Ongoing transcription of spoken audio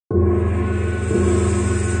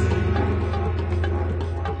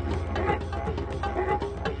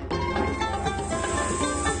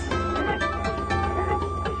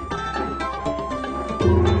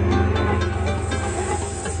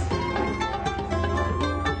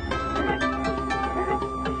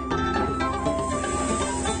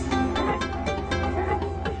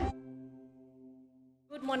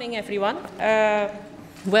morning, everyone.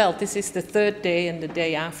 Well, this is the third day and the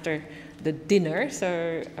day after the dinner,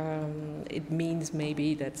 so it means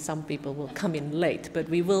maybe that some people will come in late, but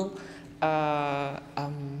we will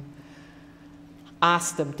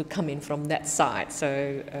ask them to come in from that side,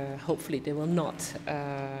 so hopefully they will not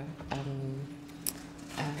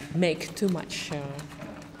make too much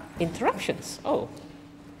interruptions. Oh,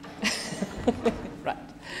 right.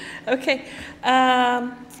 Okay.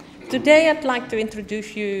 Today I'd like to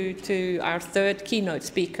introduce you to our third keynote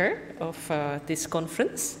speaker of this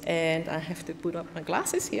conference, and I have to put up my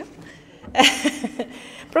glasses here.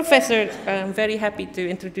 I'm very happy to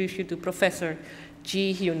introduce you to Professor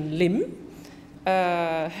Jie-Hyun Lim,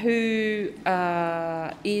 who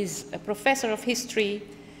is a professor of history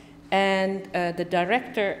and the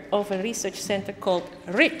director of a research center called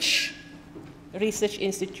RICH, Research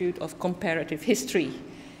Institute of Comparative History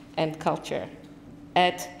and Culture,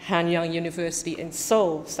 at Hanyang University in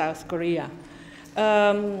Seoul, South Korea.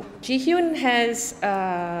 Jie-Hyun has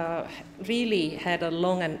really had a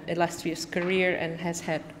long and illustrious career and has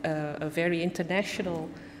had a very international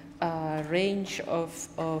range of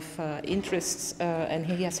interests, and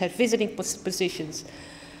he has had visiting positions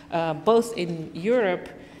both in Europe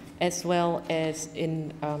as well as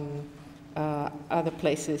in other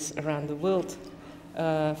places around the world.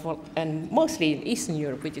 And mostly in Eastern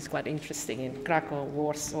Europe, which is quite interesting, in Krakow,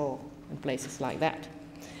 Warsaw, and places like that.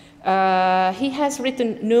 He has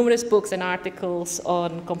written numerous books and articles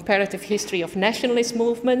on comparative history of nationalist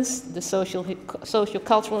movements, the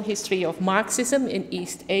socio-cultural history of Marxism in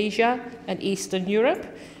East Asia and Eastern Europe,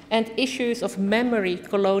 and issues of memory,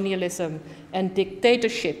 colonialism, and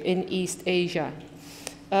dictatorship in East Asia.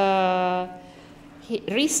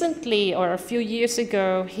 Recently, or a few years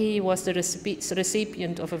ago, he was the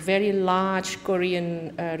recipient of a very large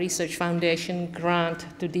Korean Research Foundation grant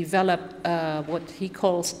to develop what he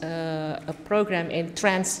calls a program in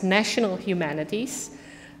transnational humanities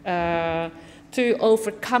to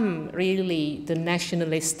overcome really the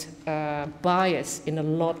nationalist bias in a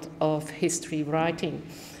lot of history writing.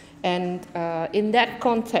 And in that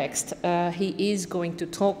context, he is going to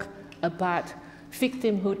talk about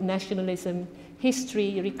victimhood nationalism,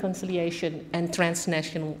 history, reconciliation, and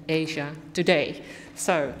transnational Asia today.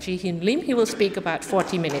 So, Jie-Hyun Lim, he will speak about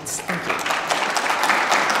 40 minutes. Thank you.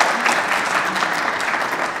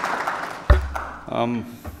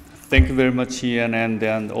 Thank you very much, Ian,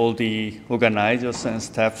 and all the organizers and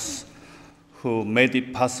staffs who made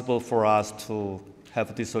it possible for us to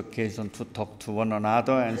have this occasion to talk to one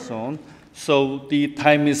another and so on. So the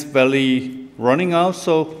time is barely running out,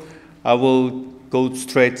 so I will go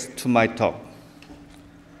straight to my talk.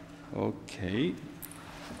 Okay.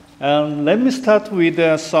 Let me start with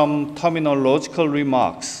some terminological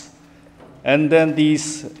remarks. And then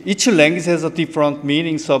each language has a different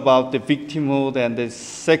meanings about the victimhood and the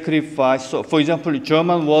sacrifice. So, for example, the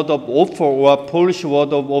German word of offer or Polish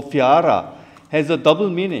word of ofiara has a double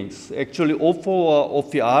meanings. Actually, offer or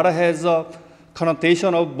ofiara has a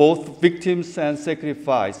connotation of both victims and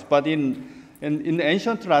sacrifice. But in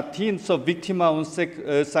ancient Latin, so victima und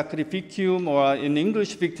sacrificium, or in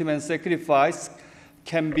English, victim and sacrifice,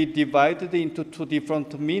 can be divided into two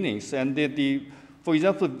different meanings. And for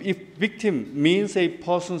example, if victim means a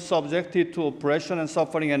person subjected to oppression and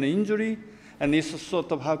suffering and injury, and it's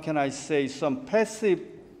sort of, how can I say, some passive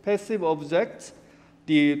object,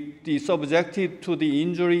 the subjected to the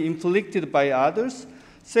injury inflicted by others.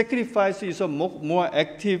 Sacrifice is a more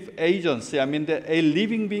active agency. I mean, a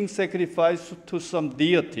living being sacrificed to some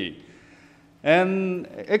deity. And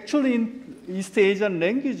actually, in East Asian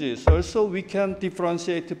languages, also we can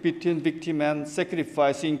differentiate between victim and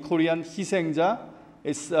sacrifice. In Korean, 희생자,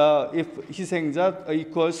 if 희생자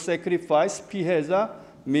equals sacrifice, 피해자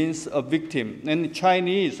means a victim. And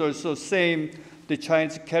Chinese also same, the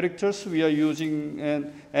Chinese characters we are using,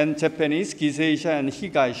 and Japanese, 기세이샤 and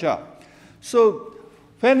희가이샤. So,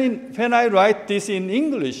 when I write this in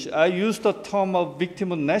English, I use the term of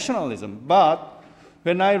victimhood nationalism. But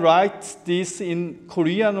when I write this in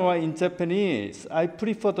Korean or in Japanese, I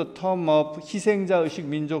prefer the term of 희생자 의식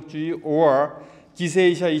민족주의 or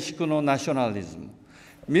기세이샤 이시쿠노 nationalism.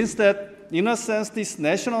 Means that, in a sense, this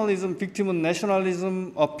nationalism, victimhood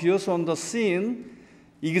nationalism, appears on the scene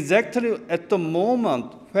exactly at the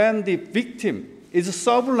moment when the victim is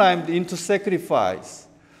sublimed into sacrifice.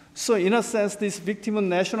 So in a sense, this victimhood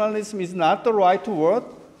nationalism is not the right word,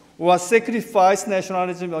 or sacrifice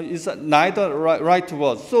nationalism is neither right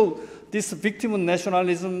word. So this victimhood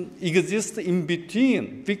nationalism exists in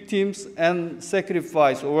between victims and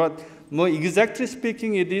sacrifice, or more exactly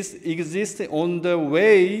speaking, it exists on the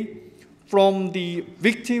way from the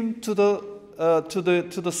victim to the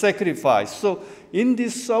the sacrifice. So in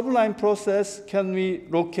this sublime process, can we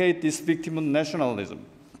locate this victimhood nationalism?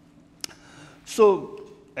 So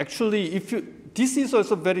actually, this is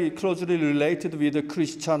also very closely related with the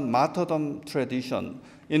Christian martyrdom tradition.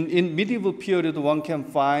 In medieval period, one can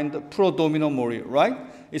find pro domino mori, right?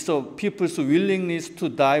 It's people's willingness to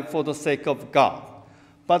die for the sake of God.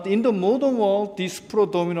 But in the modern world, this pro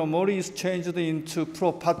domino mori is changed into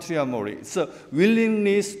pro patria mori. It's a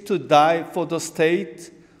willingness to die for the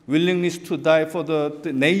state, willingness to die for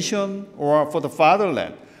the nation or for the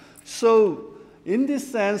fatherland. So in this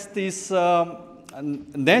sense, this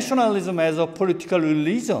nationalism as a political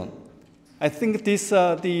religion, I think this,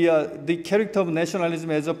 the character of nationalism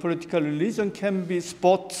as a political religion can be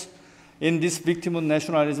spotted in this victimhood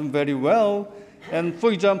nationalism very well. And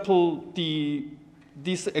for example,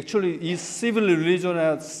 this actually is civil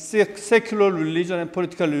religion, secular religion, and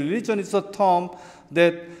political religion is a term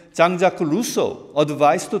that Jean-Jacques Rousseau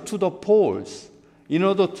advised to the Poles. In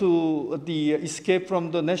order to escape from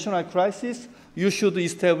the national crisis, you should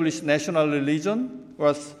establish national religion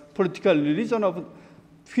or political religion,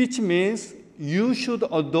 which means you should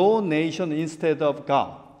adore nation instead of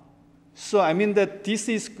God. So I mean that this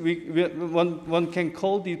is, one can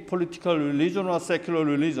call the political religion or secular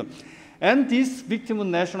religion. And this victimhood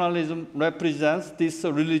nationalism represents this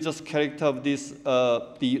religious character of this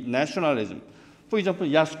the nationalism. For example,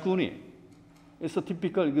 Yasukuni is a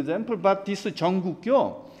typical example, but this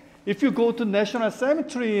Jeonggukgyo, if you go to National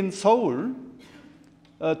Cemetery in Seoul,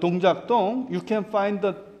 Dongjakdong, you can find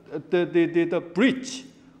the bridge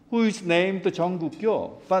who is named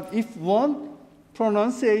Jeonggukgyo. But if one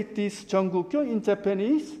pronunciate this Jeonggukgyo in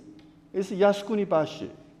Japanese, it's Yasukuni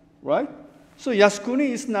Bashi, right? So Yasukuni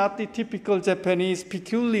is not the typical Japanese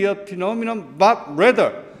peculiar phenomenon, but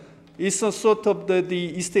rather it's a sort of the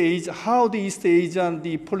East Asia, how the East Asian,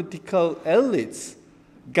 the political elites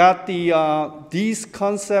got this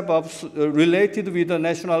concept of related with the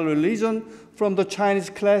national religion from the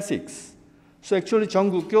Chinese classics. So actually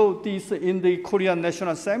Jeonggukgyo, this in the Korean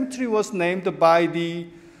National Cemetery was named by the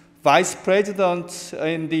vice president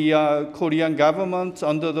in the Korean government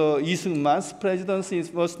under the Lee Seung-man's presidency.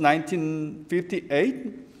 It was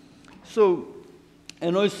 1958. So,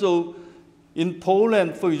 and also in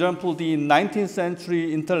Poland, for example, the 19th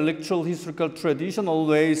century intellectual historical tradition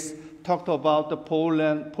always talked about the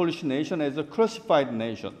Polish nation as a crucified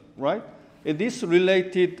nation, right? It is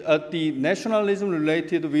related, the nationalism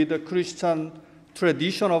related with the Christian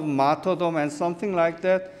tradition of martyrdom and something like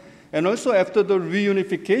that. And also after the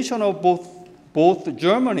reunification of both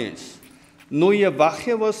Germanys, Neue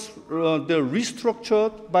Wache was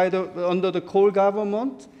restructured by under the Kohl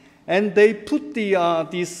government, and they put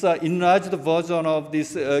this enlarged version of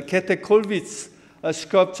this Käthe Kollwitz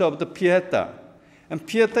sculpture of the Pieta. And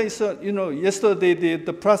Pieta is, yesterday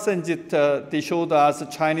the Prasenjit, they showed us a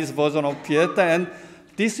Chinese version of Pieta, and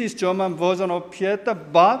this is German version of Pieta,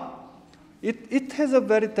 but it has a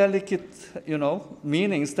very delicate,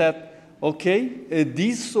 meanings that, okay,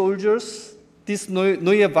 these soldiers, this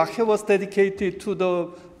Neue Wache was dedicated to the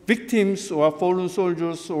victims or fallen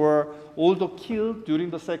soldiers or all the killed during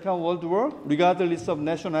the Second World War, regardless of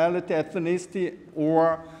nationality, ethnicity,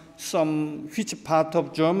 or which part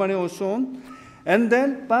of Germany or so on. And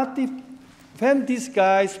then, when these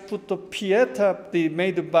guys put the Pieta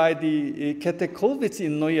made by the Käthe Kollwitz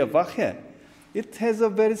in Neue Wache, it has a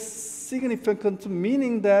very significant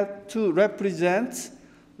meaning that to represent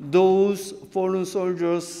those fallen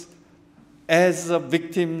soldiers as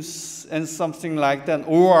victims and something like that,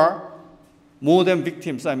 or more than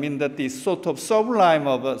victims. I mean that is sort of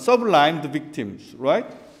sublimed victims, right?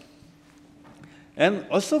 And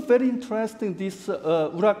also very interesting, this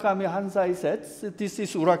Urakami Hansai sets. This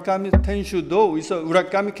is Urakami Tenshudo. It's a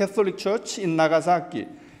Urakami Catholic Church in Nagasaki.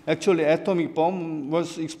 Actually, atomic bomb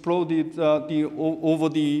was exploded over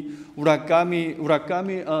the Urakami,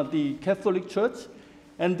 the Catholic Church.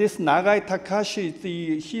 And this Nagai Takashi,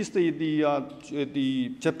 he's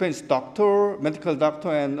the Japanese doctor, medical doctor,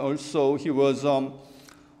 and also he was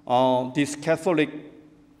this Catholic.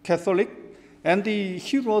 And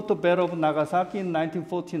he wrote the Battle of Nagasaki in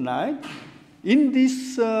 1949. In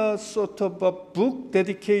this sort of a book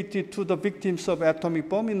dedicated to the victims of atomic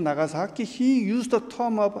bomb in Nagasaki, he used the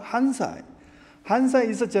term of Hansai. Hansai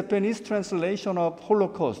is a Japanese translation of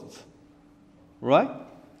Holocaust, right?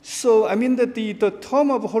 So I mean that the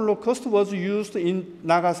term of Holocaust was used in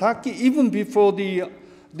Nagasaki even before the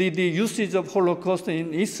usage of Holocaust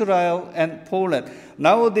in Israel and Poland.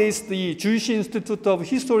 Nowadays, the Jewish Institute of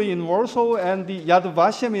History in Warsaw and the Yad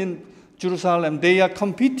Vashem in Jerusalem, they are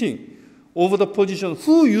competing over the position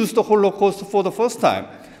who used the Holocaust for the first time.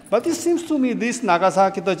 But it seems to me this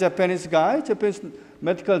Nagasaki, the Japanese guy, Japanese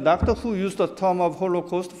medical doctor who used the term of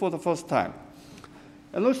Holocaust for the first time.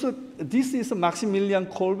 And also, this is Maximilian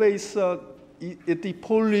Kolbe, is the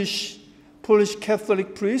Polish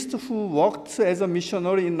Catholic priest who worked as a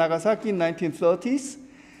missionary in Nagasaki in 1930s.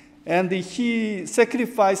 And he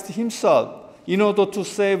sacrificed himself in order to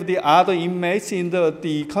save the other inmates in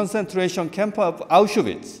the concentration camp of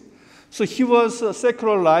Auschwitz. So he was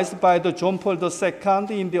secularized by the John Paul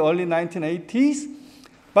II in the early 1980s,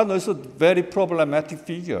 but also a very problematic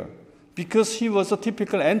figure because he was a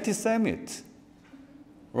typical anti-Semite,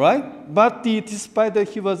 right? But despite that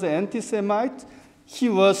he was an anti-Semite, he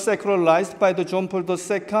was secularized by the John Paul II.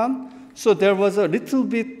 So there was a little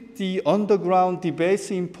bit the underground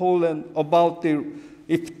debate in Poland about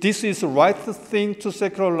if this is the right thing to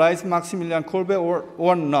secularize Maximilian Kolbe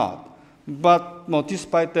or not. But no,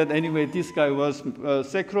 despite that, anyway, this guy was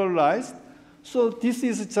secularized. So this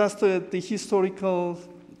is just the historical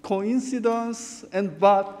coincidence,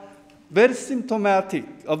 but very symptomatic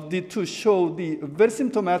very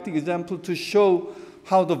symptomatic example to show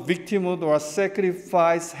how the victimhood or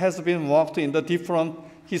sacrifice has been worked in the different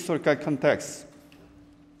historical contexts.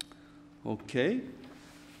 Okay.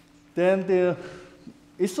 Then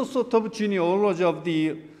it's a sort of genealogy of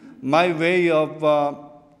my way of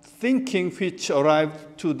thinking which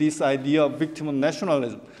arrived to this idea of victim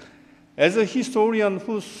nationalism. As a historian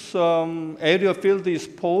whose area field is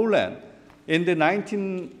Poland, in the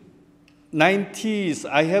 1990s,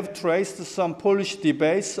 I have traced some Polish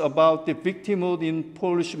debates about the victimhood in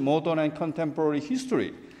Polish modern and contemporary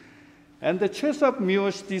history. And the Czesław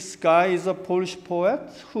Miłosz, this guy is a Polish poet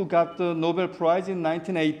who got the Nobel Prize in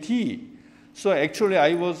 1980. So actually,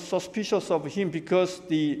 I was suspicious of him because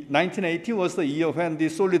the 1980 was the year when the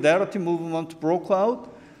Solidarity movement broke out.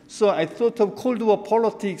 So I thought of Cold War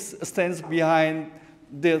politics stands behind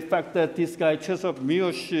the fact that this guy, Czesław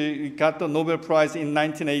Miłosz, got the Nobel Prize in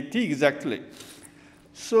 1980 exactly.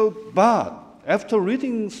 So, but after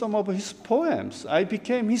reading some of his poems, I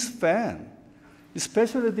became his fan,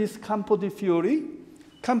 especially this Campo di Fiori.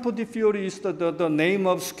 Campo di Fiori is the name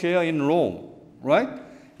of square in Rome, right?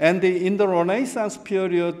 And in the Renaissance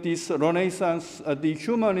period, this Renaissance, the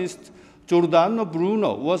humanist Giordano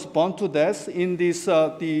Bruno was burned to death in this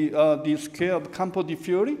the square of Campo di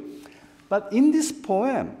Fiori. But in this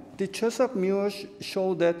poem, the Czesław Miłosz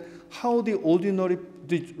showed that how the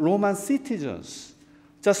Roman citizens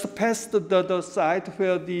just passed the site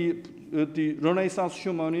where the Renaissance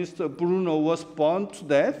humanist Bruno was burned to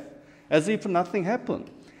death, as if nothing happened.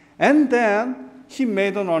 And then he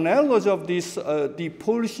made an analogy of this, the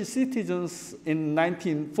Polish citizens in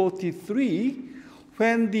 1943,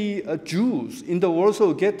 when the Jews in the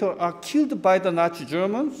Warsaw Ghetto are killed by the Nazi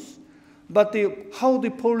Germans, but how the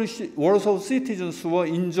Polish Warsaw citizens were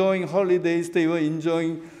enjoying holidays, they were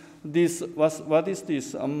enjoying this, what is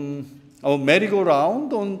this, a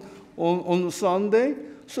merry-go-round on Sunday.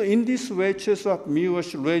 So in this way, Czesław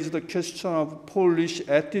Miłosz raised the question of Polish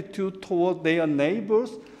attitude toward their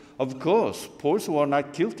neighbors. Of course, Poles were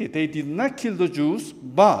not guilty. They did not kill the Jews,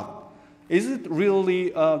 but is it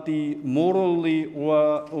really the morally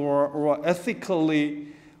or ethically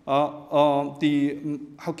how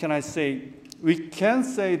can I say? We can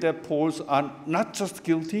say that Poles are not just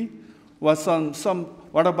guilty. What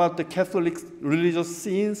about the Catholic religious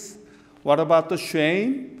sins? What about the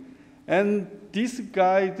shame? And this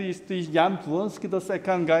guy, this Jan Błąski, the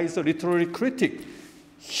second guy, is a literary critic.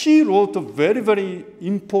 He wrote a very, very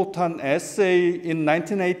important essay in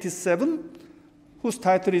 1987, whose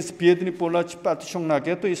title is Biedni Polacy patrzą na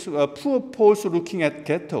ghetto, is Poor Poles Looking at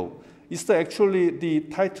Ghetto. It's actually the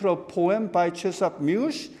title of a poem by Czesław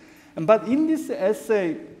Miłosz. But in this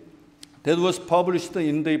essay that was published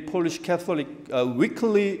in the Polish Catholic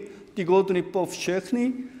weekly Tygodnik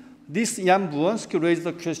Powszechny, this Jan Błąski raised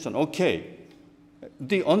the question, okay,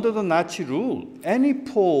 under the Nazi rule, any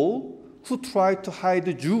Pole who tried to hide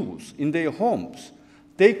the Jews in their homes,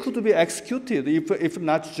 they could be executed if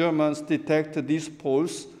Nazi Germans detect these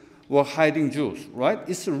Poles were hiding Jews, right?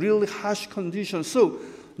 It's a really harsh condition. So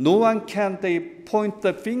no one can point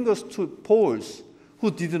the fingers to Poles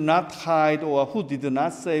who did not hide or who did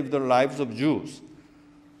not save the lives of Jews.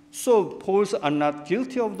 So Poles are not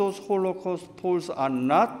guilty of those Holocaust. Poles are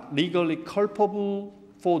not legally culpable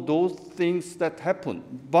for those things that happened.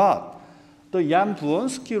 But the Jan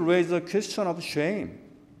Błąski raised a question of shame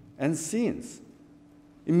and sins.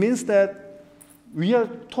 It means that we are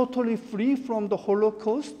totally free from the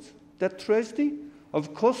Holocaust, that tragedy.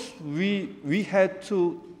 Of course, we had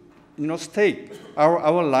to stake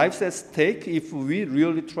our lives at stake if we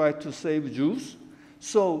really try to save Jews.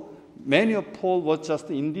 So many of Poles were just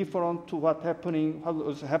indifferent to what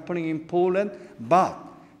was happening in Poland, but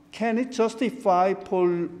can it justify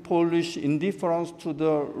Polish indifference to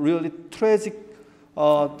the really tragic,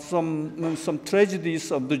 some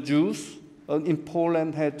tragedies of the Jews in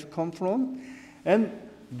Poland had to confront? And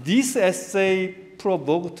this essay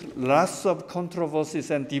provoked lots of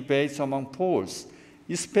controversies and debates among Poles.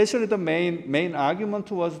 Especially the main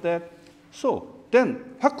argument was that, so then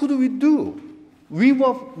what could we do? We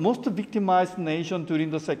were most victimized nation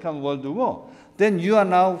during the Second World War. Then you are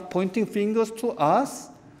now pointing fingers to us?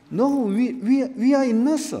 No, we are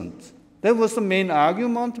innocent. That was the main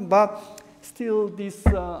argument, but still this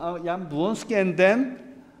Jan Błonski and then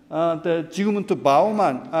the Zygmunt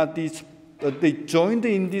Bauman, they joined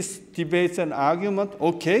in these debates and argument.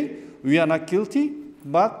 Okay, we are not guilty,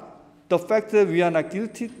 but the fact that we are not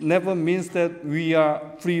guilty never means that we are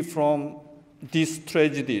free from these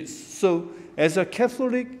tragedies. So as a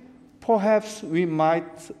Catholic, perhaps we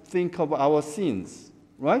might think of our sins,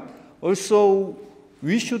 right? Also,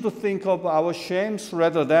 we should think of our shames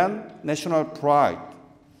rather than national pride.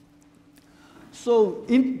 So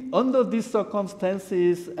under these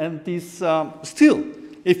circumstances and this, still,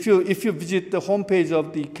 if you visit the homepage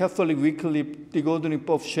of the Catholic Weekly, the Golden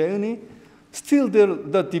of Sheuni, still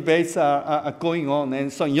the debates are going on.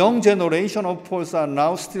 And so young generation of Poles are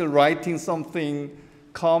now still writing something,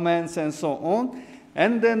 comments and so on.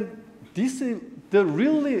 And then this is the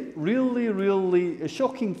really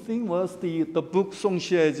shocking thing was the book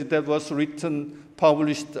Songsiege that was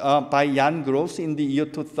published by Jan Gross in the year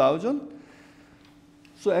 2000.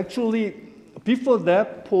 So actually, before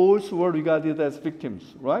that, Poles were regarded as victims,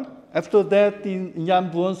 right? After that, in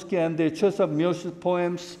Jan Błonski and the Czesław Miłosz's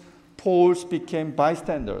poems, Poles became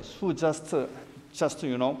bystanders who just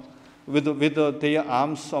you know, with their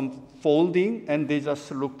arms folding, and they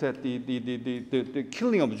just looked at the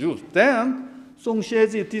killing of Jews. Then,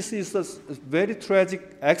 Songsiege, this is a very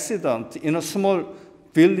tragic accident in a small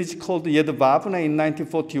village called Jedwabne in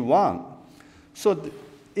 1941. So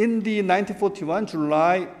in the 1941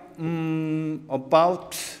 July,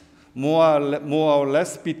 about more or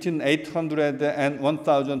less between 800 and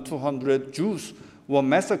 1,200 Jews were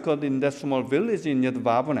massacred in that small village in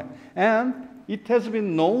Jedwabne. And it has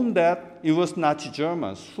been known that it was Nazi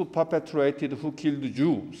Germans who killed the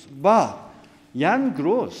Jews. But Jan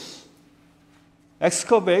Gross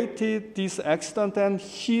excavated this accident and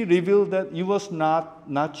he revealed that it was not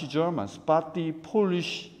Nazi Germans, but the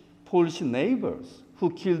Polish neighbors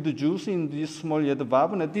who killed the Jews in this small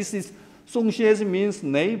Jedwabne. This is, Songsiege means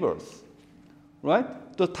neighbors,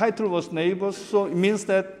 right? The title was neighbors, so it means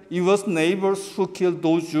that it was neighbors who killed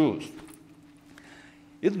those Jews.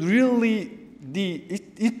 It really,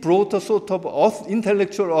 it brought a sort of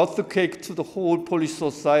intellectual earthquake to the whole Polish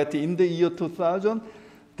society. In the year 2000,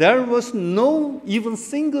 there was no even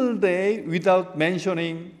single day without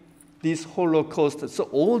mentioning this Holocaust. So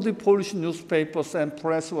all the Polish newspapers and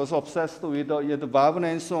press was obsessed with Jedwabne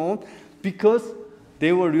and so on, because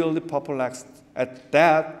they were really perplexed at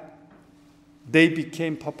that. They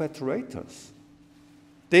became perpetrators.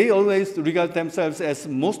 They always regard themselves as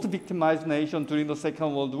most victimized nation during the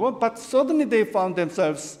Second World War, but suddenly they found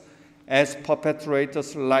themselves as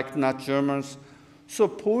perpetrators like Nazi Germans. So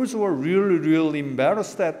Poles were really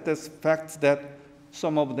embarrassed at this fact that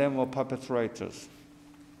some of them were perpetrators.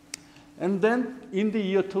 And then in the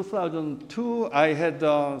year 2002, I had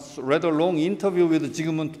a rather long interview with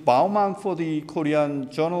Zygmunt Bauman for the Korean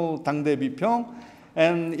journal 당대 비평.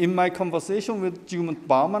 And in my conversation with Zygmunt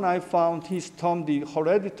Bauman, I found his term, the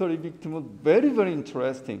hereditary victimhood, very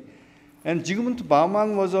interesting. And Zygmunt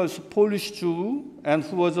Bauman was a Polish Jew and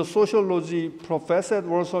who was a sociology professor at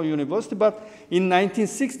Warsaw University. But in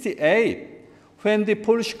 1968, when the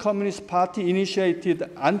Polish Communist Party initiated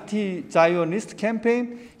anti-Zionist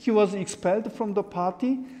campaign, he was expelled from the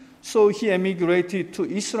party. So he emigrated to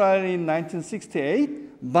Israel in 1968.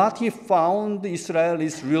 But he found Israel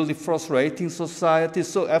is really frustrating society.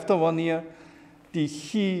 So after 1 year,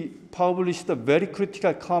 he published a very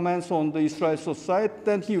critical comments on the Israel society.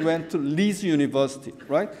 Then he went to Leeds University,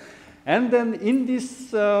 right? And then in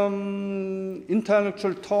this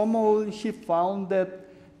intellectual turmoil, he found that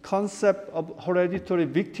concept of hereditary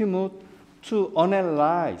victimhood to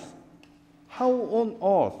analyze how on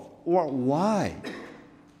earth or why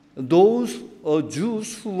those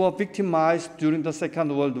Jews who were victimized during the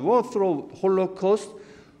Second World War through Holocaust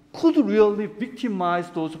could really victimize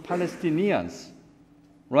those Palestinians,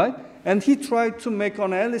 right? And he tried to make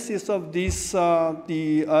analysis of this,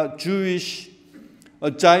 the Jewish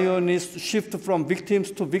Zionist shift from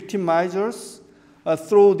victims to victimizers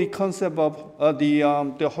through the concept of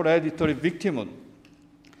the hereditary victimhood.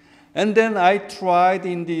 And then I tried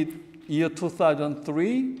in the year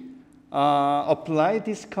 2003, apply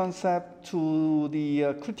this concept to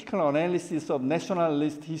the critical analysis of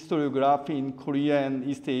nationalist historiography in Korea and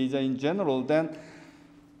East Asia in general. Then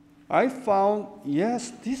I found,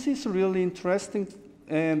 yes, this is really interesting.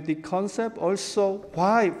 And the concept also,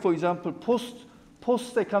 why, for example,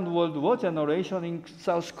 post-Second World War generation in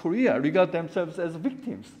South Korea regard themselves as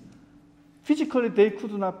victims. Physically, they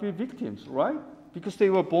could not be victims, right? Because they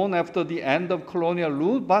were born after the end of colonial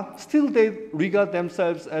rule, but still they regard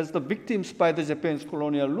themselves as the victims by the Japanese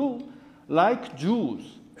colonial rule, like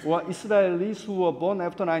Jews or Israelis who were born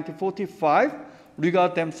after 1945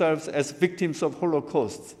 regard themselves as victims of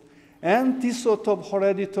Holocaust. And this sort of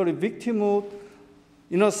hereditary victimhood,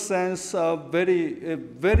 in a sense, a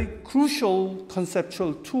very crucial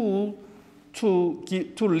conceptual tool to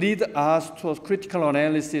lead us to a critical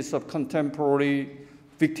analysis of contemporary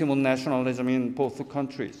victimhood nationalism in both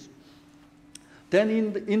countries. Then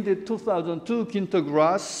in the 2002, Günter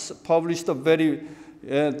Grass published a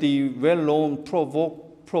the well-known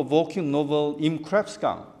provoking novel Im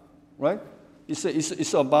Krebsgang, right?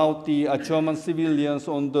 It's about the German civilians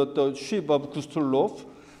on the ship of Gustloff,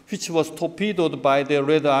 which was torpedoed by the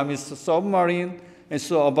Red Army's submarine, and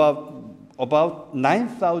so about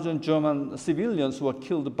 9,000 German civilians were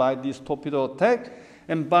killed by this torpedo attack.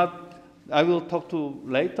 But I will talk to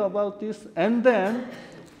later about this. And then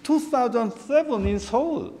 2007 in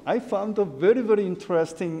Seoul, I found a very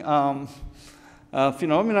interesting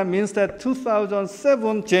phenomenon. Means that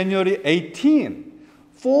 2007, January 18,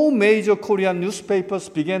 4 major Korean newspapers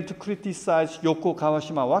began to criticize Yoko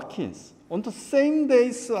Kawashima Watkins. On the same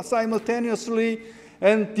day, simultaneously,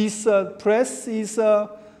 and this press is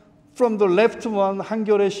from the left one,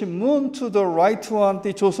 Hangyeol Shinmun, to the right one,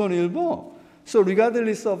 the Joseon-Ilbo. So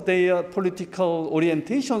regardless of their political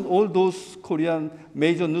orientation, all those Korean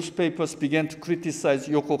major newspapers began to criticize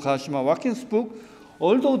Yoko Kawashima Watkins' book,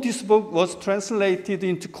 although this book was translated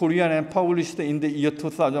into Korean and published in the year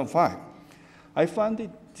 2005. I found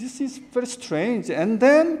this is very strange. And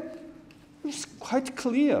then it's quite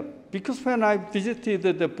clear, because when I visited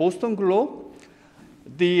the Boston Globe,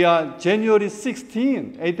 the January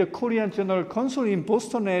 16, at the Korean General Council in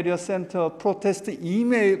Boston area sent a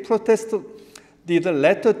the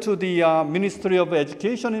letter to the Ministry of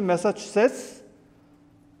Education in Massachusetts.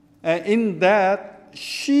 In that,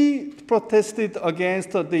 she protested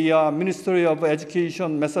against the Ministry of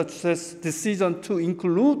Education Massachusetts decision to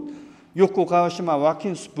include Yoko Kawashima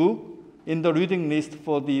Watkins' book in the reading list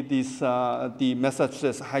for the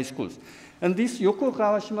Massachusetts high schools. And this Yoko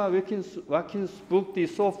Kawashima Watkins' book, the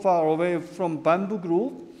So Far Away from Bamboo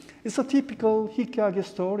Grove, is a typical Hikage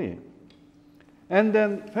story. And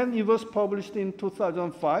then when it was published in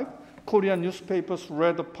 2005, Korean newspapers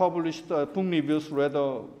published book reviews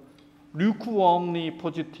rather lukewarmly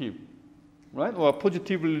positive, right? Or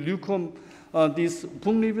positively lukewarm these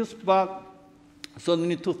book reviews. But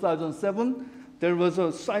suddenly in 2007, there was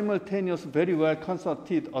a simultaneous, very well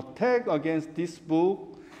concerted attack against this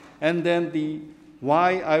book. And then the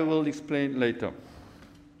why I will explain later.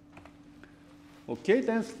 Okay,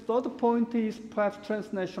 then third point is perhaps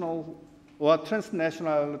transnational or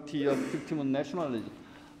transnationality of victimhood nationalism.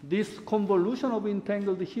 This convolution of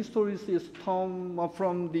entangled histories is come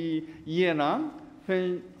from the Ian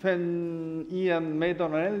when Ian made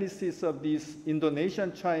an analysis of this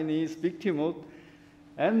Indonesian Chinese victimhood.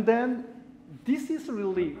 And then this is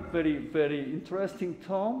really very interesting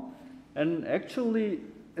term. And actually,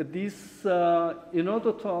 this, in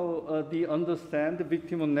order to understand the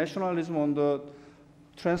victimhood nationalism on the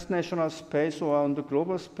transnational space or on the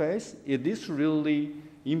global space, it is really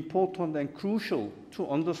important and crucial to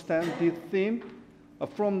understand this theme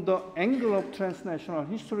from the angle of transnational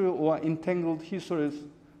history or entangled histories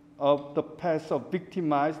of the past of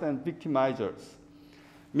victimized and victimizers.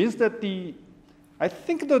 Means that I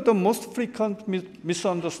think that the most frequent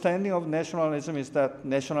misunderstanding of nationalism is that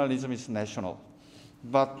nationalism is national.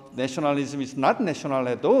 But nationalism is not national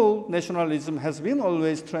at all. Nationalism has been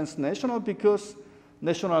always transnational because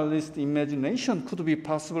nationalist imagination could be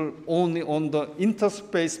possible only on the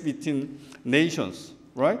interspace between nations,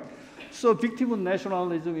 right? So victimhood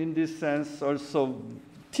nationalism in this sense also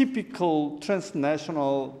typical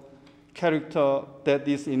transnational character that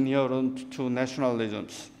is inherent to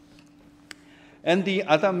nationalisms. And the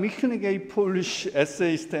Adam Mickiewicz, a Polish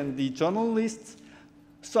essayist and the journalist,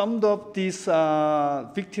 summed up these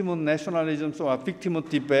victimhood nationalisms or victimhood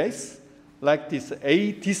debates like this: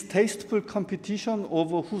 a distasteful competition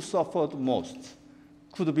over who suffered most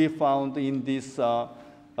could be found in these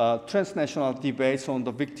transnational debates on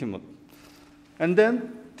the victimhood. And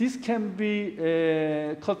then this can be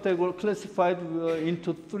classified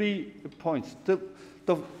into 3 points.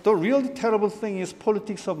 The really terrible thing is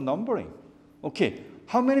politics of numbering. Okay,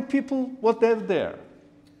 how many people were there?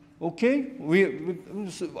 Okay,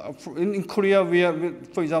 in Korea,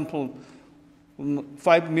 for example,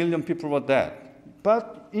 5 million people were dead.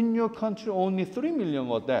 But in your country, only 3 million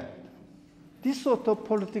were dead. This sort of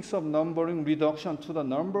politics of numbering, reduction to the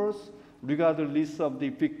numbers, regardless of the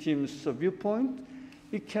victim's viewpoint,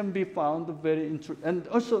 it can be found very interesting. And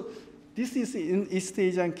also, this is in East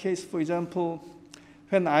Asian case, for example,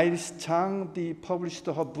 when Iris Chang published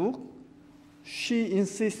her book, she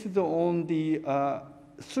insisted on the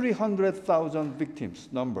 300,000 victims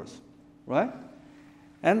numbers, right?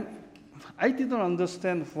 And I didn't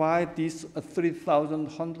understand why this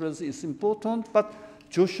 3,100 is important, but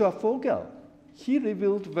Joshua Fogel, he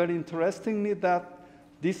revealed very interestingly that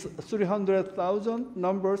these 300,000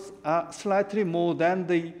 numbers are slightly more than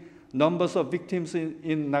the numbers of victims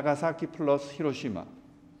in Nagasaki plus Hiroshima.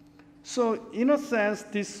 So in a sense,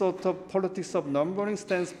 this sort of politics of numbering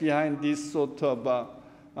stands behind this sort of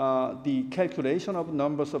the calculation of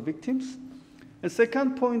numbers of victims. The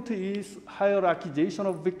second point is hierarchization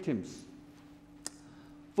of victims.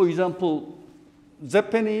 For example,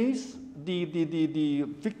 Japanese, the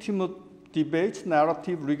victim debate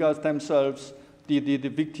narrative regards themselves the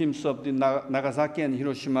victims of the Nagasaki and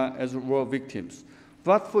Hiroshima as war victims.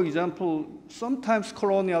 But for example, sometimes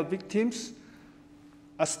colonial victims,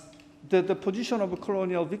 the position of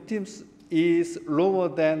colonial victims is lower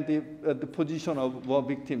than the position of war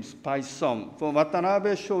victims by some. For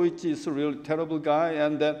Watanabe Shoichi is a really terrible guy,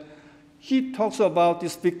 and he talks about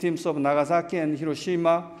these victims of Nagasaki and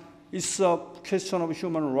Hiroshima. It's a question of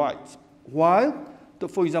human rights. While,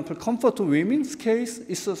 for example, comfort women's case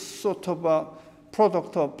is a sort of a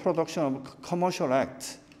product of production of commercial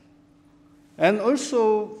act. And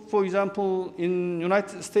also, for example, in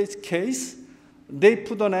United States case, they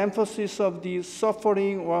put an emphasis of the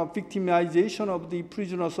suffering or victimization of the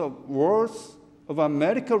prisoners of wars of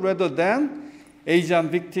America rather than Asian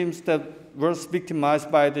victims that were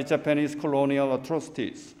victimized by the Japanese colonial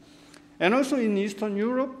atrocities. And also in Eastern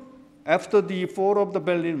Europe, after the fall of the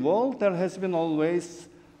Berlin Wall, there has been always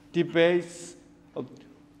debates of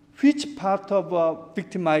which part of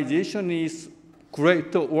victimization is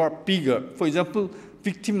greater or bigger. For example,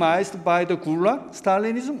 victimized by the Gulag,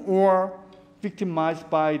 Stalinism, or victimized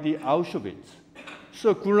by the Auschwitz.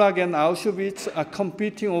 So Gulag and Auschwitz are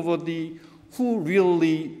competing over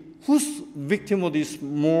whose victimhood is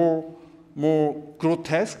more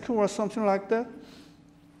grotesque or something like that.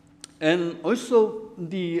 And also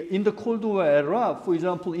in the Cold War era, for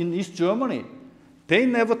example, in East Germany, they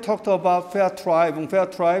never talked about Vertreibung.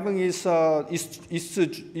 Vertreibung is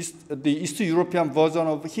the East European version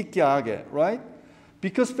of Hikiage, right?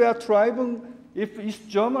 Because Vertreibung, if East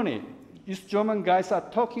German guys are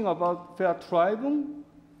talking about Vertreibung,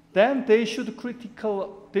 then they should be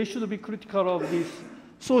critical of these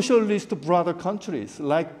socialist brother countries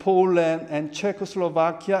like Poland and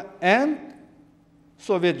Czechoslovakia and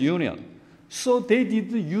Soviet Union. So they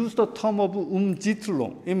did use the term of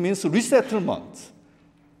Umsiedlung. It means resettlement.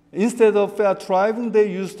 Instead of Vertreibung, they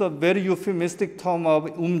used a very euphemistic term of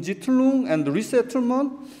Umsiedlung and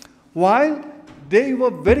resettlement, while they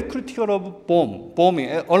were very critical of bombing,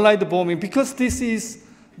 Allied bombing, because this is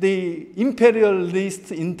the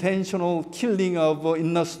imperialist intentional killing of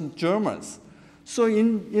innocent Germans. So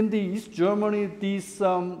in the East Germany,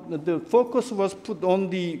 the focus was put on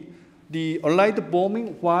the Allied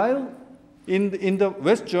bombing, while in the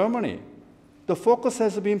West Germany, the focus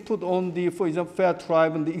has been put on for example,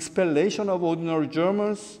 Vertreibung, the expulsion of ordinary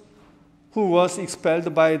Germans who was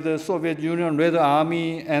expelled by the Soviet Union, Red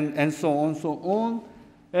Army, and so on.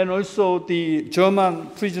 And also the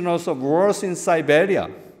German prisoners of war in Siberia.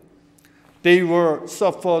 They were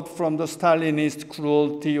suffered from the Stalinist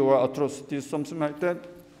cruelty or atrocities, something like that.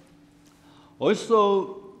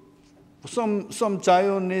 Also, some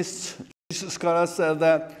Zionist scholars said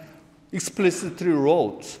that explicitly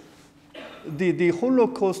wrote the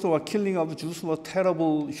Holocaust or killing of Jews was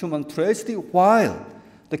terrible human tragedy, while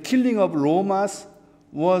the killing of Romas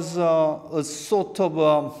was a sort of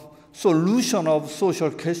a solution of social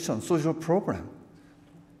question, social problem.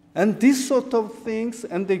 And these sort of things,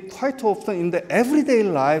 and they quite often in the everyday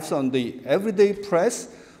lives, on the everyday press,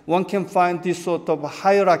 one can find this sort of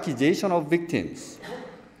hierarchization of victims.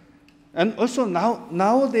 And also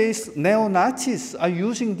nowadays, neo-Nazis are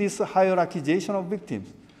using this hierarchization of victims.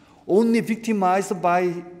 Only victimized by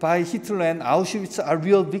Hitler and Auschwitz are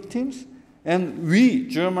real victims. And we,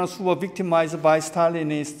 Germans who were victimized by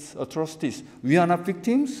Stalinist atrocities, we are not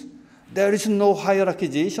victims. there is no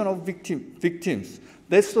hierarchization of victims.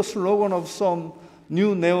 That's the slogan of some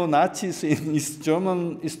new neo-Nazis in East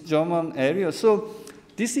German area. So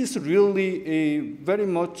this is really a very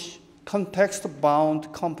much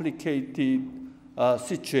context-bound, complicated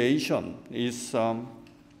situation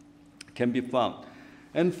can be found.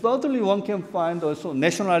 And thirdly, one can find also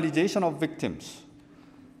nationalization of victims.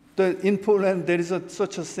 In Poland, there is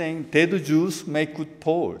such a saying, dead Jews make good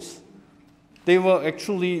Poles. They were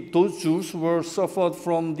actually, those Jews were suffered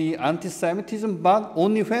from the anti-Semitism, but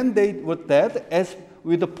only when they were dead, as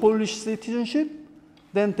with the Polish citizenship,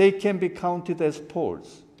 then they can be counted as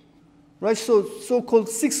Poles. Right, so-called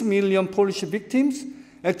 6 million Polish victims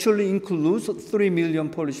actually includes 3 million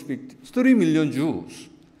Polish victims, 3 million Jews.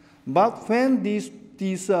 But when these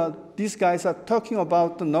guys are talking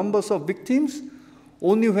about the numbers of victims,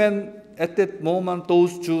 only when at that moment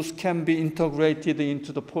those Jews can be integrated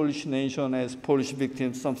into the Polish nation as Polish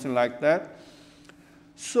victims, something like that.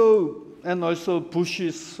 So, and also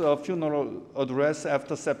Bush's funeral address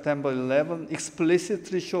after September 11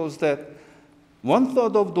 explicitly shows that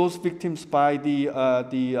 1/3 of those victims by the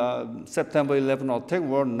September 11 attack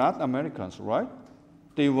were not Americans, right?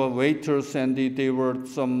 They were waiters and they were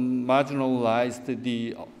some marginalized,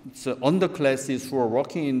 the underclasses who were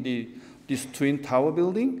working in this Twin Tower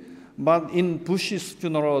building. But in Bush's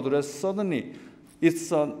funeral address, suddenly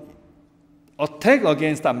it's an attack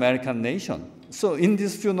against the American nation. So in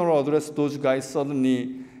this funeral address, those guys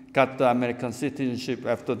suddenly got the American citizenship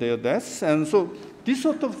after their deaths. And so these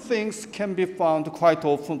sort of things can be found quite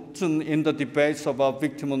often in the debates about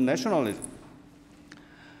victimhood nationalism.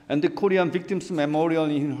 And the Korean Victims Memorial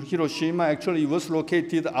in Hiroshima actually was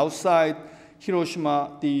located outside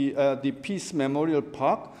Hiroshima, the Peace Memorial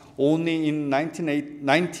Park. Only in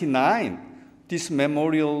 1999, this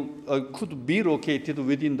memorial could be located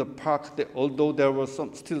within the park, although there were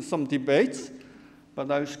still some debates.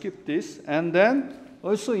 But I'll skip this. And then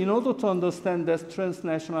also, in order to understand the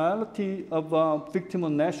transnationality of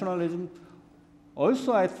victimhood nationalism,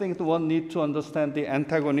 also I think one needs to understand the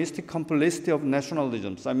antagonistic complicity of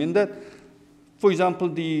nationalisms. I mean that, for example,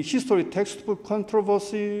 the history textbook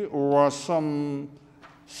controversy or some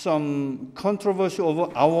controversy over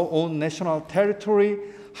our own national territory,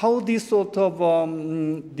 how this sort of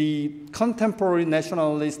the contemporary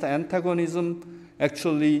nationalist antagonism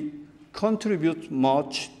actually contributes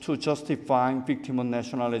much to justifying victimhood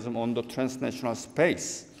nationalism on the transnational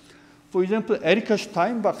space. For example, Erika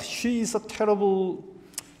Steinbach, she is a terrible,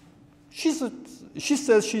 she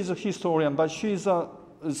says she's a historian, but she's a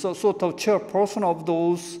sort of chairperson of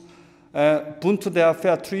those Bund der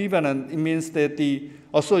Vertriebenen. It means that the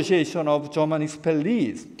Association of German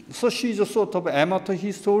Expellees. So she's a sort of amateur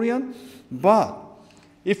historian, but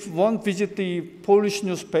if one visits the Polish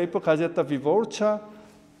newspaper, Gazeta Wyborcza,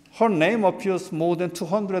 her name appears more than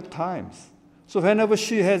 200 times. So whenever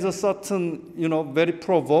she has a certain, very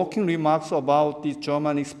provoking remarks about the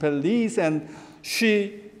German expellees, and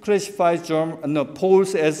she classifies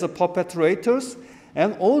Poles as perpetrators,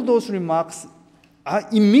 and all those remarks are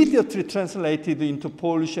immediately translated into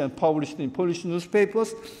Polish and published in Polish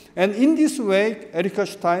newspapers. And in this way, Erika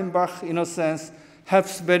Steinbach, in a sense,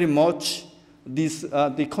 helps very much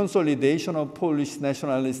the consolidation of Polish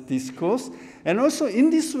nationalist discourse. And also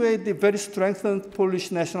in this way, the very strengthened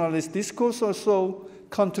Polish nationalist discourse also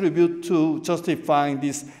contribute to justifying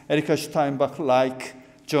this Erika Steinbach-like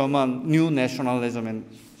German new nationalism and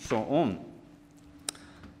so on.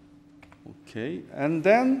 Okay, and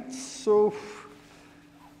then, so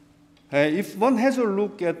if one has a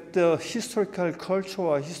look at the historical culture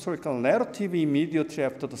or historical narrative immediately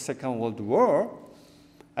after the Second World War,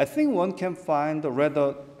 I think one can find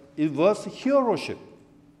rather it was heroship,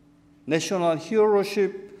 national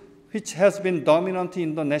heroship, which has been dominant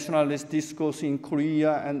in the nationalist discourse in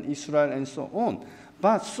Korea and Israel and so on.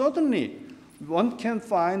 But suddenly, one can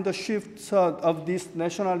find the shift of this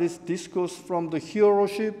nationalist discourse from the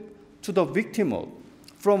heroship to the victimhood.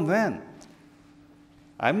 From when?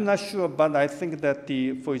 I'm not sure, but I think that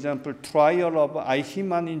for example, trial of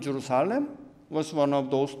Jie-Hyun in Jerusalem was one of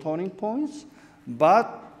those turning points.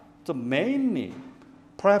 But mainly,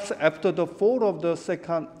 perhaps after the fall of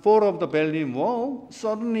the Berlin Wall,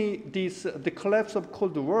 suddenly the collapse of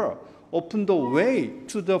Cold War opened the way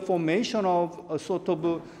to the formation of a sort of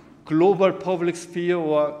a global public sphere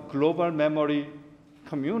or global memory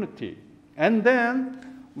community. And then,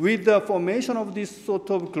 with the formation of this sort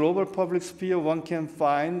of global public sphere, one can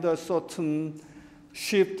find a certain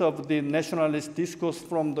shift of the nationalist discourse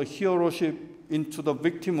from the heroship into the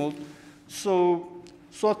victimhood. So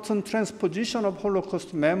certain transposition of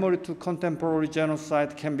Holocaust memory to contemporary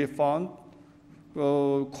genocide can be found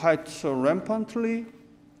quite rampantly.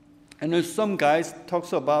 And some guys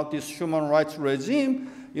talks about this human rights regime,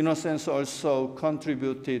 in a sense, also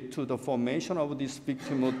contributed to the formation of these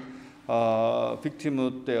victimhood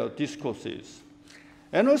discourses.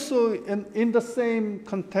 And also, in the same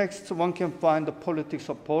context, one can find the politics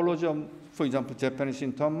of apology, for example, Japanese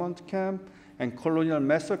internment camp, and colonial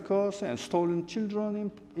massacres, and stolen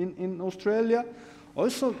children in Australia.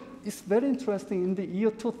 Also, it's very interesting, in the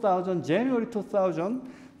year 2000, January 2000,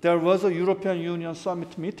 there was a European Union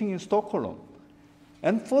summit meeting in Stockholm.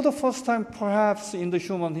 And for the first time, perhaps in the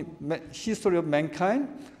human history of mankind,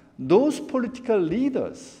 those political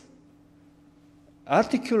leaders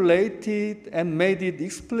articulated and made it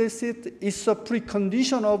explicit it's a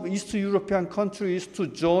precondition of East European countries to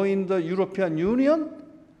join the European Union.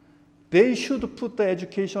 They should put the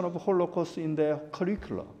education of Holocaust in their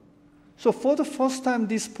curricula. So for the first time,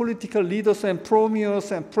 these political leaders and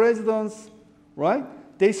premiers and presidents, right,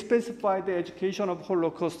 they specify the education of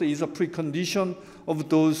Holocaust is a precondition of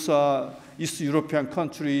those East European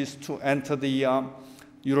countries to enter the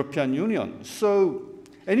European Union. So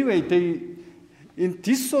anyway, in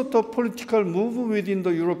this sort of political move within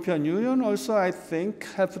the European Union also, I think,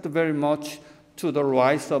 helped very much to the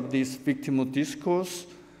rise of this victimhood discourse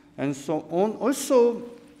and so on. Also,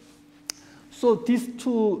 so these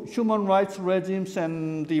two human rights regimes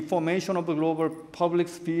and the formation of the global public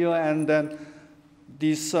sphere, and then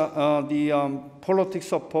this,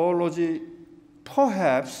 politics of apology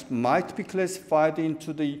perhaps might be classified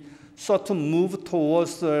into the certain move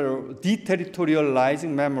towards deterritorializing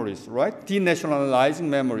memories, right? Denationalizing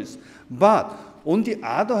memories. But on the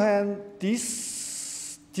other hand,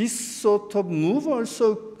 this sort of move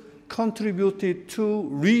also contributed to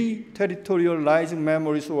re-territorializing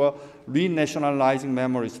memories or renationalizing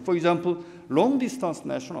memories. For example, long-distance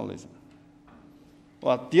nationalism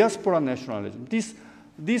or diaspora nationalism. This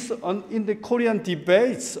in the Korean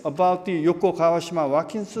debates about the Yoko Kawashima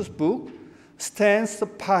Watkins's book stands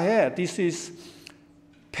PAHE. This is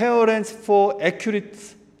Parents for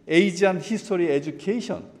Accurate Asian History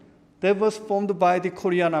Education. That was formed by the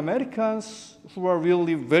Korean Americans who are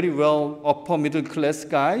really very well upper middle class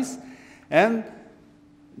guys. And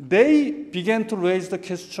they began to raise the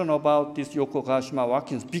question about this Yoko Kawashima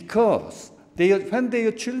Watkins because when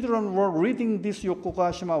their children were reading this Yoko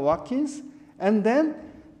Kawashima Watkins, and then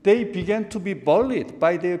they began to be bullied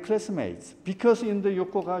by their classmates. Because in the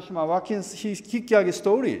Yoko Kawashima Watkins Hikiage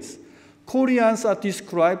stories, Koreans are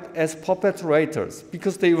described as perpetrators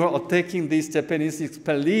because they were attacking these Japanese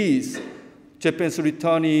expellees, Japanese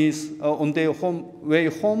returnees on their way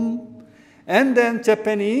home. And then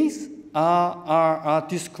Japanese are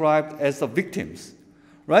described as the victims.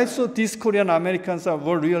 Right? So these Korean Americans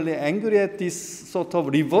were really angry at this sort of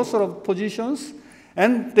reversal of positions,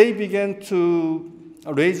 and they began to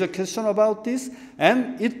raise a question about this,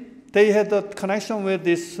 and they had a connection with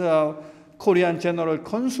this Korean general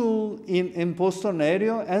consul in Boston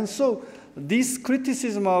area, and so this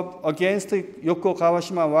criticism against the Yoko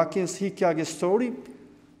Kawashima Watkins Hikiage story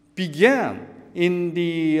began in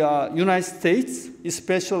the United States,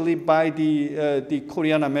 especially by the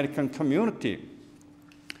Korean American community.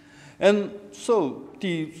 And so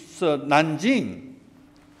Nanjing,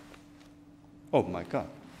 oh my God,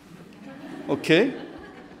 okay.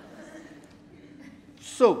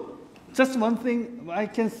 So just one thing, I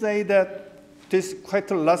can say that there's quite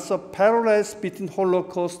a lot of parallels between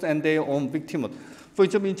Holocaust and their own victimhood. For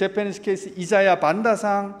example, in Japanese case, 이자야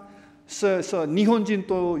반다상, 니혼진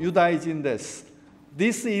또 유다이진 desu.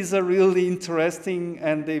 This is a really interesting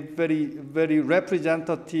and a very, very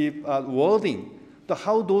representative wording.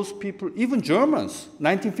 How those people, even Germans,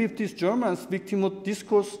 1950s Germans, victimhood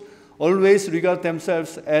discourse always regard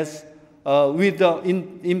themselves as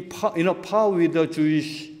in a par with the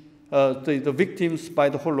Jewish, the victims by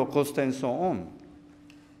the Holocaust and so on.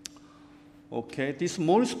 Okay, this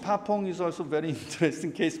Maurice Papon is also a very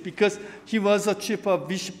interesting case because he was a chief of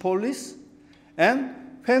Vichy police, and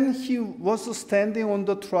when he was standing on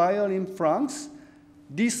the trial in France,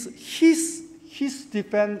 his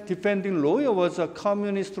defending lawyer was a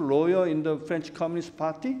communist lawyer in the French Communist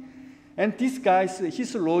Party. And these guys,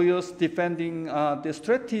 his lawyers defending the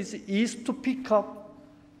strategy is to pick up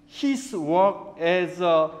his work as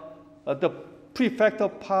the prefect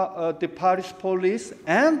of the Paris police.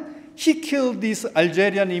 And he killed these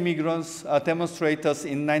Algerian immigrants, demonstrators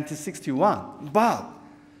in 1961. But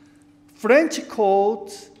French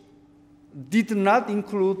court did not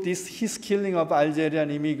include his killing of Algerian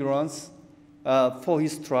immigrants for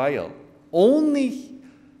his trial. Only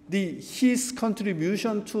his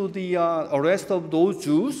contribution to the arrest of those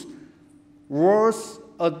Jews was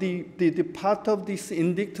the part of this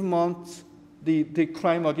indictment, the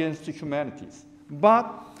crime against humanities.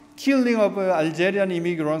 But killing of Algerian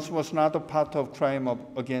immigrants was not a part of crime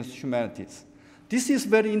against humanities. This is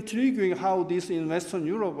very intriguing how this in Western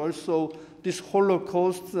Europe also, this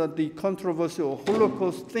Holocaust, the controversy of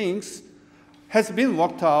Holocaust things has been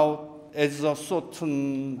worked out as a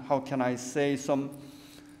certain, how can I say, some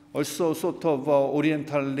also sort of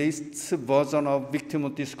Orientalist version of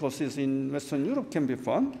victimhood discourses in Western Europe can be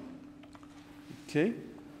found. Okay,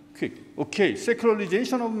 quick. Okay,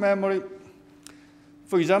 secularization of memory.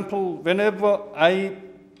 For example, whenever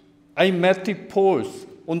I met the Poles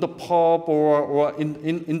on the pub or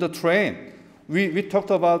in the train, we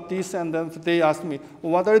talked about this, and then they asked me,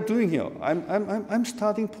 "What are you doing here?" I'm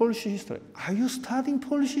studying Polish history. Are you studying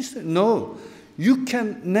Polish history? No. You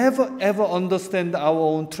can never ever understand our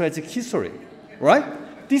own tragic history, right?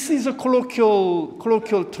 This is a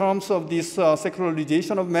colloquial terms of this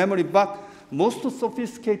secularization of memory, but most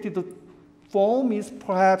sophisticated form is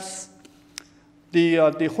perhaps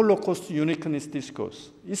the Holocaust uniqueness discourse.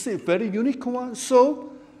 It's a very unique one.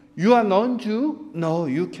 So you are non-Jew? No,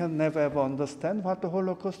 you can never ever understand what the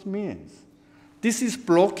Holocaust means. This is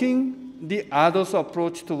blocking the other's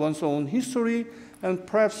approach to one's own history. And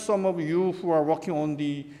perhaps some of you who are working on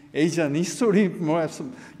the Asian history, perhaps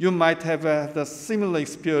you might have the similar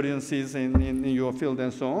experiences in your field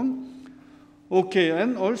and so on. Okay,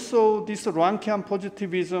 and also this Rankian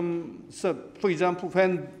positivism, so for example,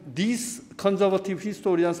 when these conservative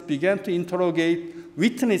historians began to interrogate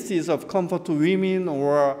witnesses of comfort to women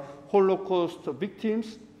or Holocaust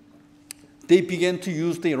victims, they began to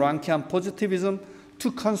use the Rankian positivism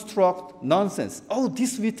to construct nonsense. Oh,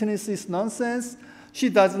 this witness is nonsense. She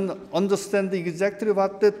doesn't understand exactly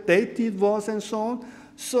what the date it was and so on.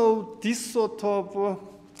 So this sort of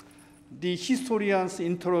the historian's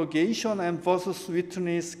interrogation and versus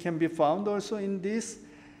witness can be found also in this.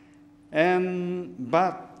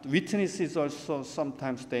 But witness is also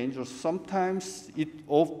sometimes dangerous. Sometimes it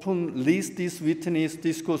often leads these witness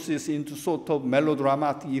discourses into sort of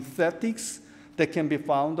melodramatic aesthetics that can be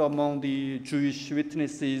found among the Jewish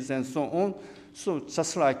witnesses and so on. So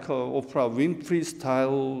just like Oprah Winfrey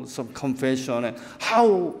style, some confession, and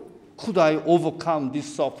how could I overcome these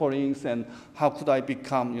sufferings, and how could I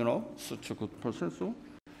become, such a good person? So,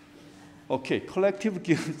 okay, collective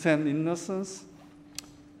guilt and innocence.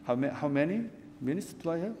 How many minutes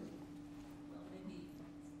do I have? Well, maybe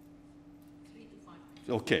 3 to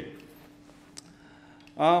 5. Okay.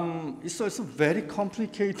 It's also very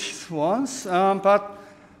complicated ones, but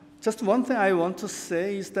just one thing I want to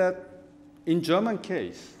say is that in German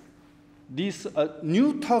case, these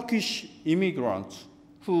new Turkish immigrants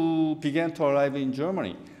who began to arrive in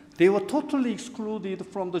Germany, they were totally excluded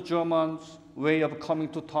from the Germans' way of coming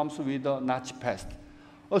to terms with the Nazi past.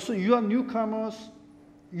 Also, you are newcomers,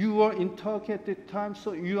 you were in Turkey at the time,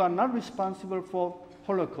 so you are not responsible for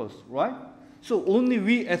Holocaust, right? So only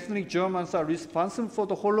we ethnic Germans are responsible for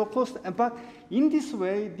the Holocaust, but in this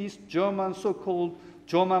way, these German so-called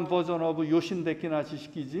German version of Yoshindeki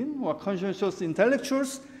Jishkijin, or conscientious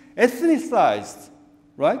intellectuals, ethnicized,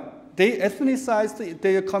 right? They ethnicized,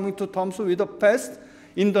 they are coming to terms with the past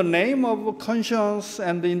in the name of conscience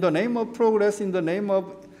and in the name of progress, in the name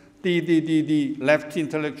of the left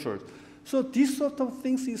intellectuals. So this sort of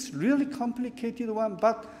things is really complicated one,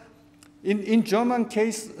 but in German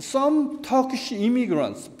case, some Turkish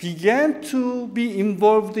immigrants began to be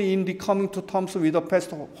involved in the coming to terms with the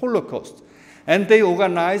past Holocaust. And they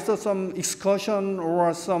organized some excursion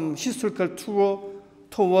or some historical tour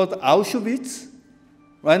toward Auschwitz.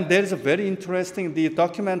 And there's a very interesting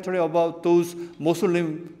documentary about those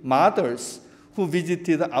Muslim mothers who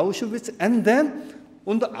visited Auschwitz. And then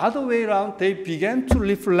on the other way around, they began to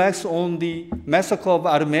reflect on the massacre of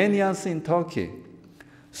Armenians in Turkey.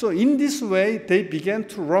 So in this way, they began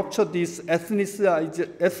to rupture this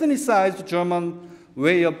ethnicized German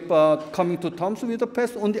way of coming to terms with the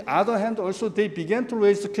past. On the other hand, also they began to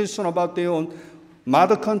raise the question about their own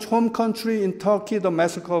mother country, home country in Turkey, the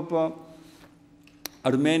massacre of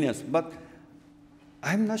Armenians. But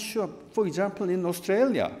I'm not sure, for example, in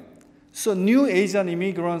Australia, so new Asian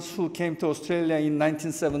immigrants who came to Australia in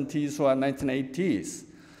 1970s or 1980s,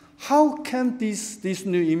 how can these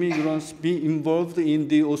new immigrants be involved in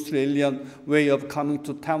the Australian way of coming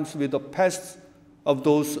to terms with the past of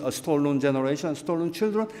those stolen generation, stolen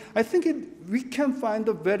children? I think we can find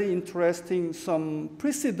a very interesting some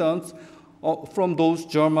precedents from those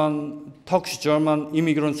Turkish German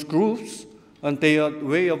immigrants groups and their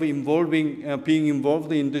way of being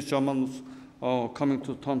involved in the Germans coming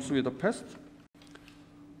to terms with the past.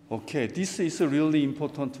 Okay, this is a really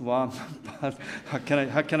important one, but how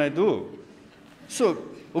can I do? So,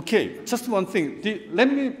 okay, just one thing.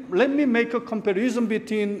 Let me make a comparison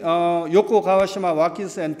between Yoko Kawashima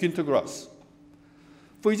Watkins and Günter Grass.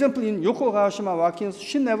 For example, in Yoko Kawashima Watkins,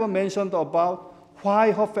 she never mentioned about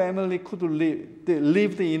why her family could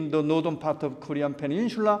lived in the northern part of Korean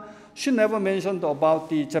peninsula. She never mentioned about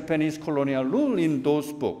the Japanese colonial rule in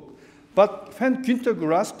those books. But when Günter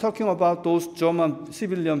Grass talking about those German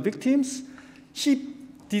civilian victims, he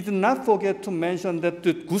did not forget to mention that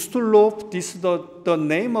the Gustloff, this is the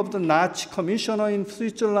name of the Nazi commissioner in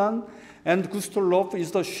Switzerland, and Gustloff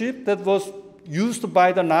is the ship that was used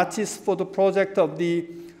by the Nazis for the project of the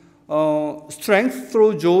strength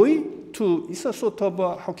through joy. It's a sort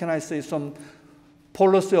of, how can I say, some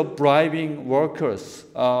policy of bribing workers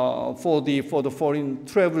for the foreign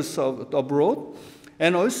travels abroad.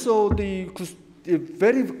 And also the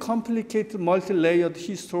very complicated, multi-layered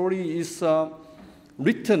history is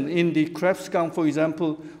written in the Krebsgang, for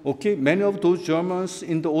example. Okay, many of those Germans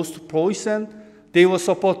in the Ostpreußen, they were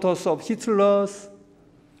supporters of Hitler's.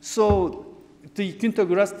 So the Günter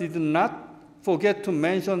Grass did not forget to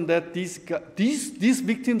mention that these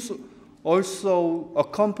victims also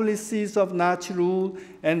accomplices of Nazi rule,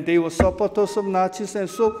 and they were supporters of Nazis, and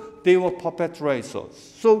so they were perpetrators.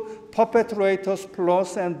 So perpetrators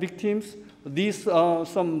plus and victims, these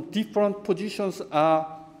some different positions are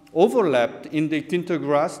overlapped in the Günter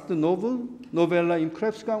Grass, the novella in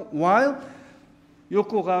Krebsgang, while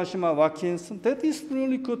Yoko Kawashima Watkins, that is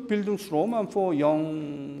really good Bildungsroman for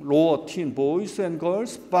young lower teen boys and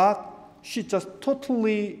girls, but she just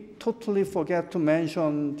totally forgot to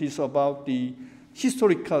mention this about the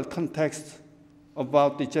historical context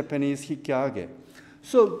about the Japanese Hikiage.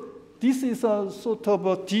 So this is a sort of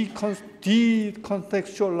a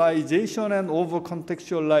decontextualization and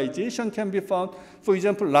over-contextualization can be found. For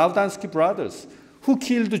example, Laudansky brothers, who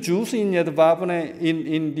killed the Jews in Yedvabne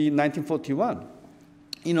in the 1941.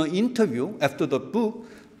 In an interview after the book,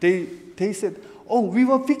 they said, oh, we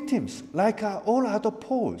were victims, like all other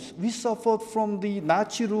Poles. We suffered from the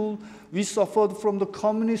Nazi rule, we suffered from the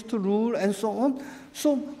communist rule, and so on.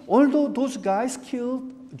 So, although those guys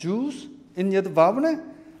killed Jews in Yedvabne,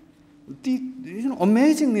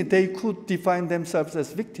 amazingly, they could define themselves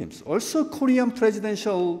as victims. Also, Korean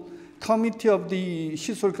Presidential Committee of the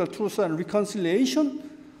Historical Truth and Reconciliation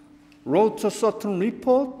wrote a certain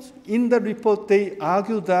report. In the report, they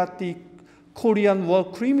argued that the Korean war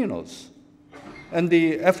criminals, and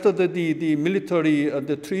after the military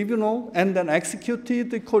the tribunal and then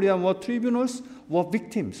executed the Korean war tribunals, were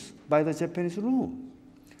victims by the Japanese rule.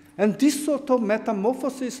 And this sort of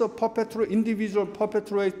metamorphosis of individual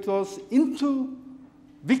perpetrators into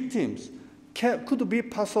victims could be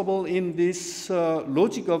possible in this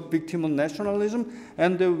logic of victim nationalism,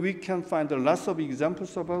 and we can find lots of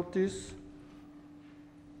examples about this.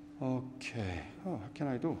 Okay, how can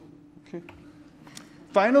I do? Okay.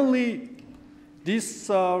 Finally, this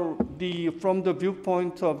from the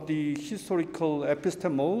viewpoint of the historical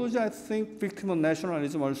epistemology, I think victim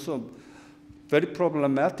nationalism also very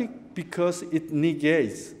problematic because it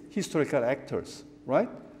negates historical actors, right?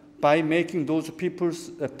 By making those people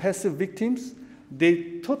passive victims,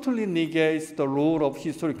 they totally negate the role of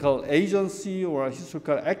historical agency or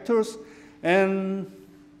historical actors. And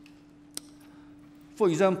for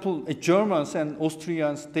example, Germans and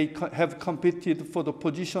Austrians, they have competed for the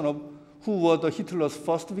position of who were the Hitler's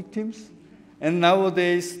first victims. And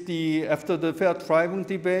nowadays, after the Vertreibung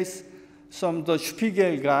debates, some of the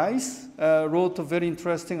Spiegel guys wrote a very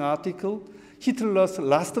interesting article, Hitler's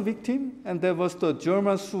last victim, and there was the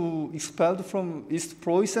Germans who expelled from East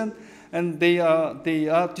Preußen, and they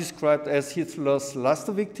are described as Hitler's last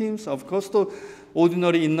victims. Of course, the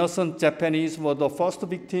ordinary innocent Japanese were the first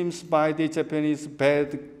victims by the Japanese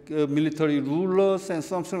bad military rulers and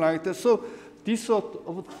something like that. So these sort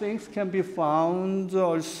of things can be found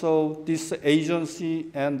also, this agency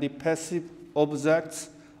and the passive objects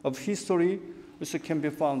of history also can be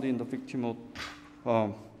found in the victim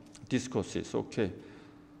discourses. Okay,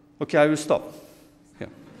 I will stop.